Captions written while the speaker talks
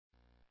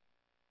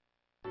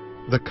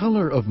The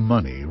color of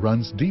money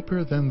runs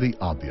deeper than the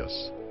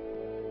obvious.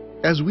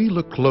 As we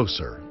look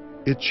closer,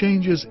 it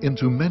changes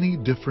into many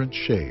different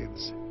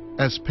shades,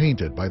 as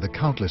painted by the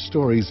countless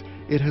stories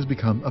it has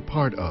become a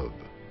part of.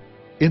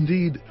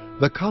 Indeed,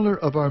 the color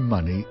of our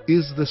money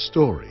is the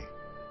story,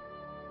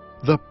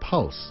 the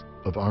pulse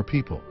of our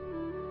people.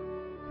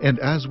 And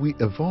as we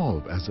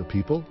evolve as a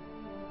people,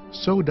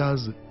 so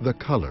does the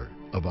color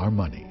of our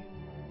money.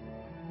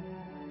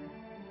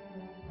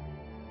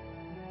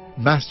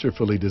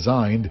 Masterfully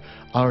designed,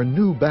 our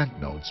new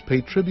banknotes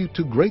pay tribute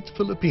to great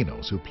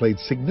Filipinos who played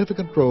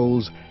significant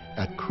roles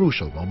at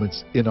crucial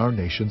moments in our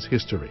nation's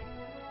history.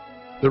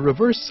 The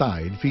reverse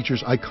side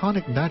features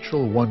iconic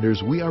natural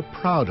wonders we are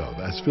proud of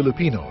as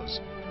Filipinos,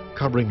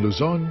 covering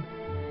Luzon,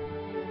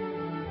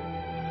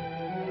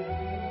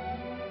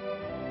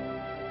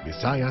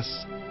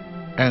 Visayas,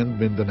 and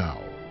Mindanao.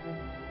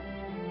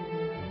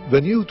 The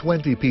new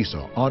 20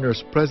 peso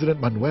honors President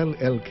Manuel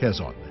L.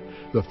 Quezon,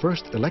 the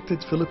first elected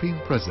Philippine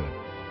president.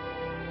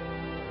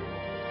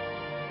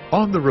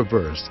 On the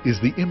reverse is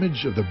the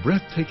image of the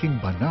breathtaking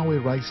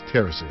Banawe rice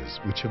terraces,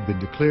 which have been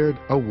declared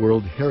a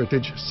World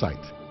Heritage Site.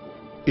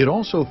 It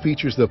also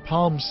features the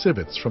palm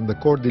civets from the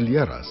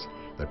Cordilleras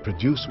that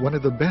produce one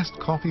of the best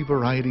coffee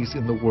varieties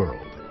in the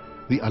world,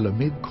 the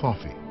Alamid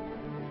coffee.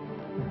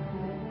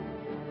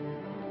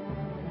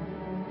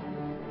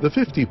 The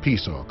 50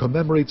 peso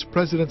commemorates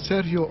President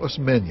Sergio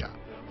Osmeña,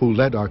 who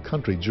led our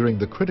country during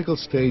the critical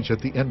stage at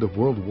the end of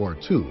World War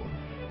II,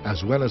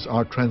 as well as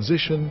our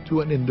transition to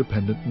an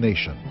independent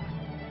nation.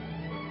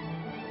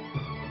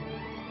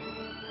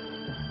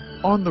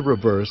 On the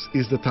reverse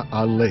is the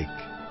Taal Lake,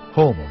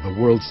 home of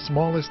the world's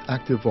smallest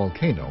active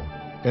volcano,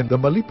 and the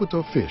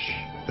Maliputo fish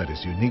that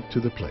is unique to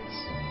the place.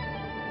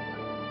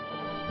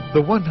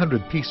 The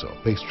 100 peso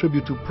pays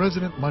tribute to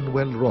President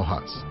Manuel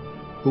Rojas,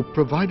 who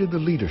provided the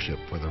leadership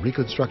for the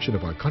reconstruction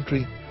of our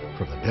country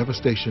from the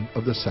devastation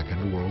of the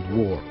Second World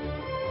War.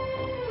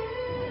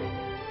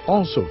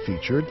 Also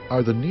featured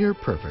are the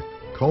near-perfect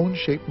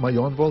cone-shaped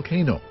Mayon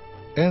volcano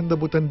and the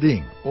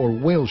Butanding, or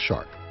whale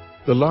shark,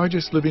 the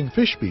largest living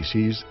fish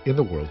species in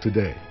the world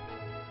today.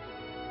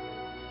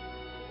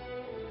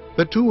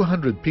 The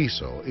 200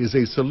 peso is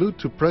a salute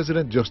to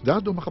President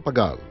Diosdado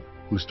Macapagal,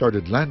 who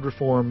started land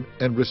reform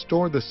and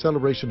restored the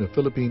celebration of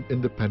Philippine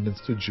independence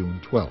to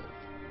June 12.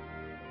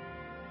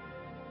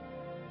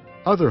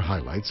 Other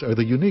highlights are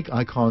the unique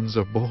icons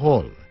of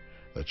Bohol,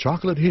 the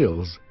Chocolate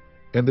Hills,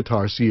 and the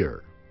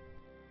Tarsier.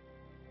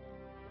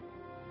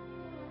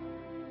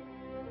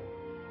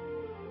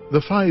 The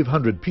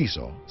 500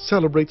 peso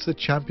celebrates the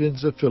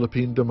champions of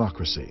Philippine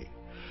democracy,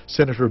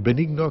 Senator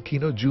Benigno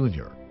Aquino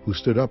Jr., who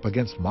stood up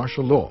against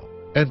martial law,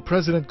 and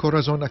President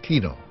Corazon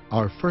Aquino,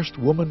 our first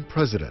woman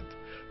president,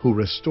 who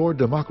restored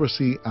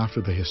democracy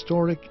after the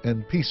historic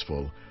and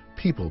peaceful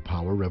People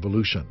Power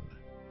Revolution.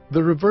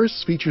 The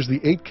reverse features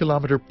the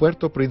 8-kilometer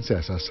Puerto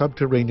Princesa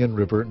Subterranean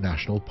River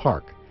National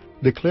Park,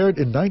 declared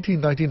in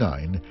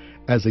 1999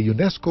 as a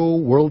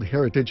UNESCO World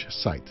Heritage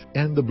Site,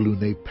 and the Blue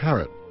Nape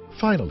Parrot.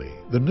 Finally,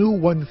 the new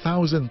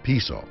 1,000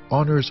 peso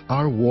honors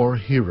our war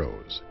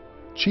heroes: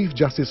 Chief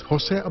Justice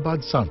Jose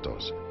Abad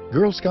Santos,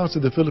 Girl Scouts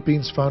of the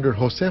Philippines founder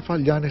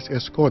Josefa Llanes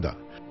Escoda,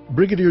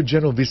 Brigadier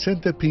General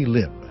Vicente P.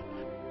 Lim.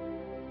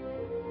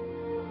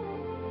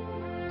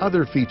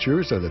 Other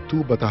features are the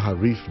two Bataha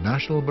Reef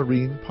National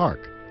Marine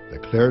Park,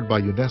 declared by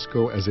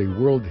UNESCO as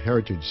a World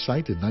Heritage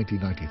Site in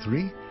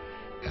 1993,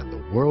 and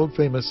the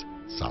world-famous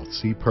South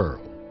Sea Pearl.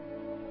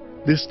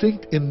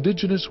 Distinct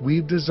indigenous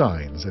weave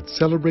designs that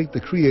celebrate the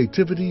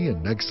creativity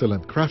and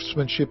excellent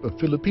craftsmanship of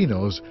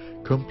Filipinos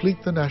complete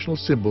the national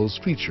symbols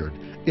featured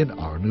in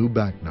our new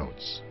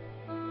banknotes.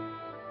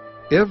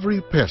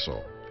 Every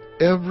peso,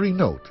 every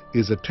note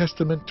is a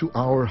testament to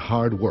our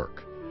hard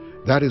work.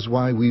 That is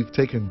why we've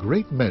taken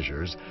great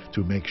measures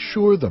to make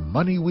sure the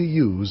money we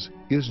use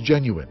is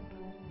genuine.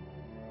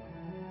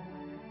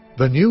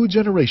 The new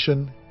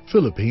generation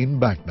Philippine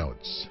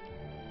Banknotes.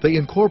 They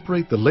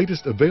incorporate the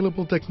latest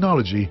available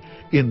technology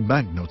in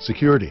banknote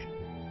security.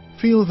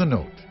 Feel the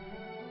note.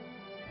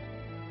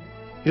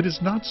 It is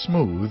not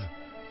smooth,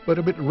 but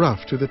a bit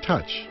rough to the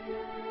touch.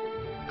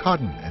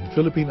 Cotton and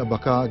Philippine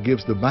abaca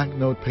gives the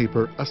banknote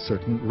paper a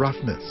certain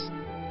roughness.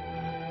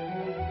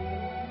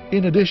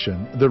 In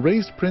addition, the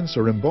raised prints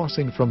or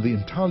embossing from the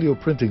intaglio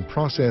printing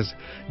process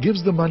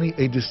gives the money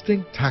a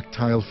distinct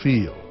tactile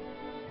feel.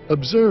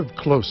 Observe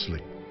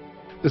closely.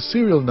 The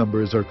serial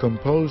numbers are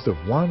composed of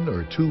 1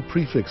 or 2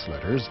 prefix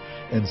letters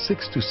and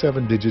 6 to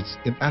 7 digits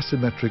in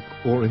asymmetric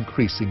or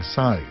increasing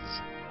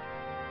size.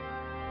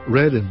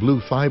 Red and blue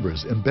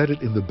fibers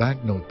embedded in the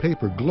banknote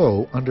paper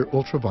glow under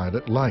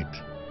ultraviolet light.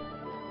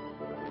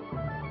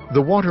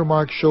 The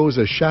watermark shows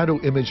a shadow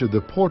image of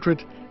the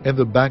portrait and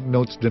the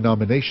banknote's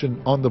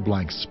denomination on the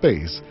blank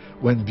space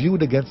when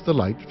viewed against the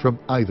light from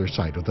either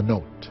side of the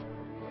note.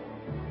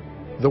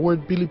 The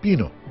word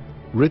Pilipino,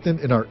 written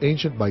in our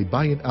ancient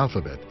Baybayin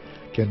alphabet,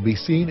 can be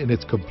seen in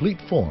its complete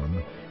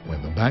form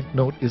when the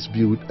banknote is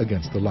viewed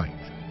against the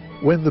light.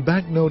 When the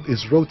banknote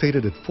is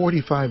rotated at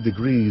 45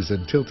 degrees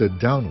and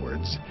tilted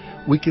downwards,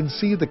 we can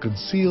see the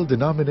concealed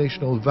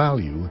denominational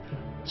value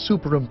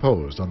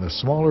superimposed on the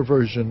smaller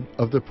version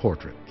of the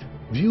portrait.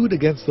 Viewed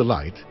against the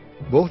light,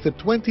 both the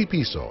 20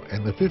 peso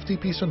and the 50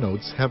 peso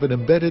notes have an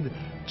embedded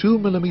 2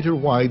 mm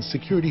wide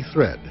security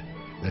thread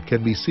that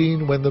can be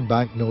seen when the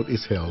banknote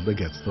is held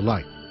against the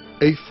light.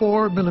 A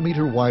 4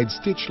 mm wide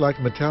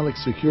stitch-like metallic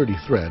security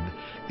thread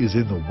is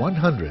in the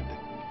 100,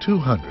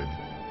 200,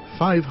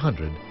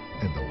 500,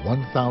 and the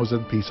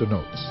 1,000 peso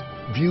notes.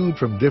 Viewed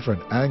from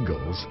different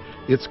angles,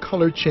 its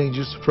color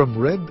changes from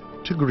red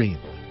to green.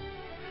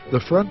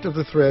 The front of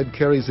the thread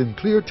carries in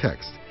clear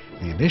text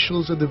the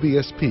initials of the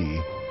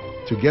BSP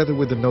together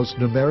with the note's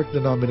numeric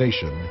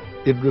denomination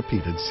in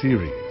repeated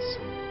series.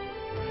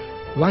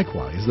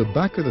 Likewise, the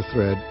back of the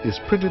thread is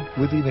printed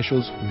with the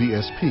initials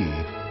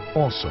BSP,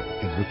 also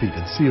in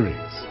repeated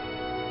series.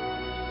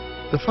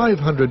 The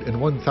 500 and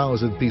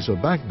 1,000 peso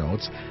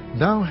banknotes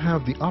now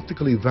have the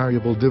optically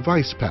variable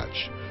device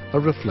patch, a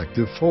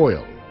reflective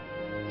foil.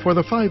 For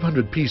the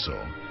 500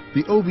 peso,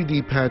 the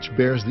OVD patch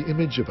bears the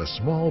image of a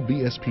small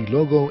BSP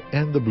logo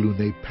and the blue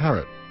nape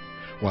parrot,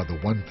 while the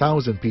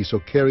 1,000 peso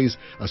carries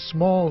a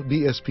small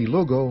BSP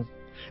logo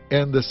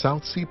and the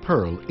South Sea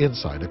pearl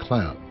inside a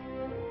clam.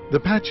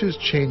 The patches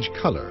change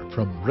color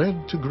from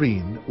red to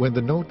green when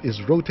the note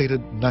is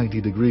rotated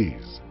 90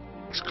 degrees.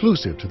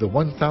 Exclusive to the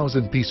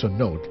 1,000 peso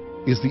note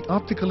is the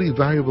optically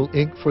variable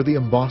ink for the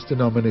embossed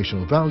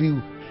denominational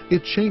value.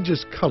 It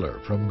changes color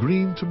from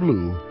green to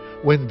blue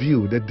when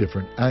viewed at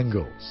different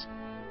angles.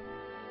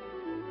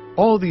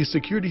 All these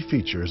security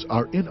features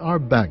are in our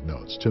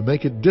banknotes to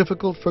make it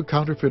difficult for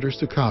counterfeiters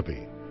to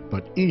copy,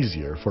 but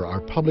easier for our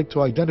public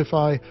to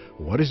identify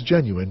what is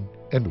genuine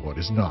and what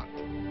is not.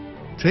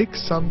 Take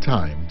some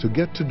time to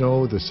get to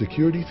know the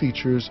security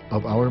features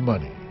of our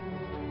money.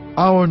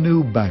 Our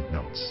new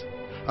banknotes,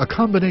 a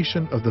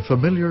combination of the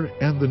familiar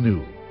and the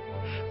new.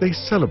 They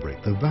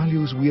celebrate the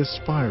values we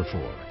aspire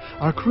for,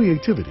 our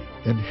creativity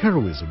and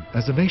heroism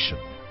as a nation,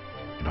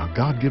 and our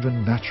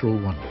God-given natural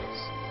wonders.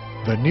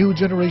 The new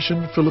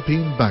Generation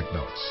Philippine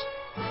Banknotes,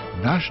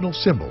 national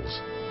symbols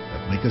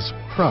that make us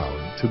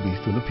proud to be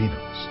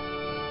Filipinos.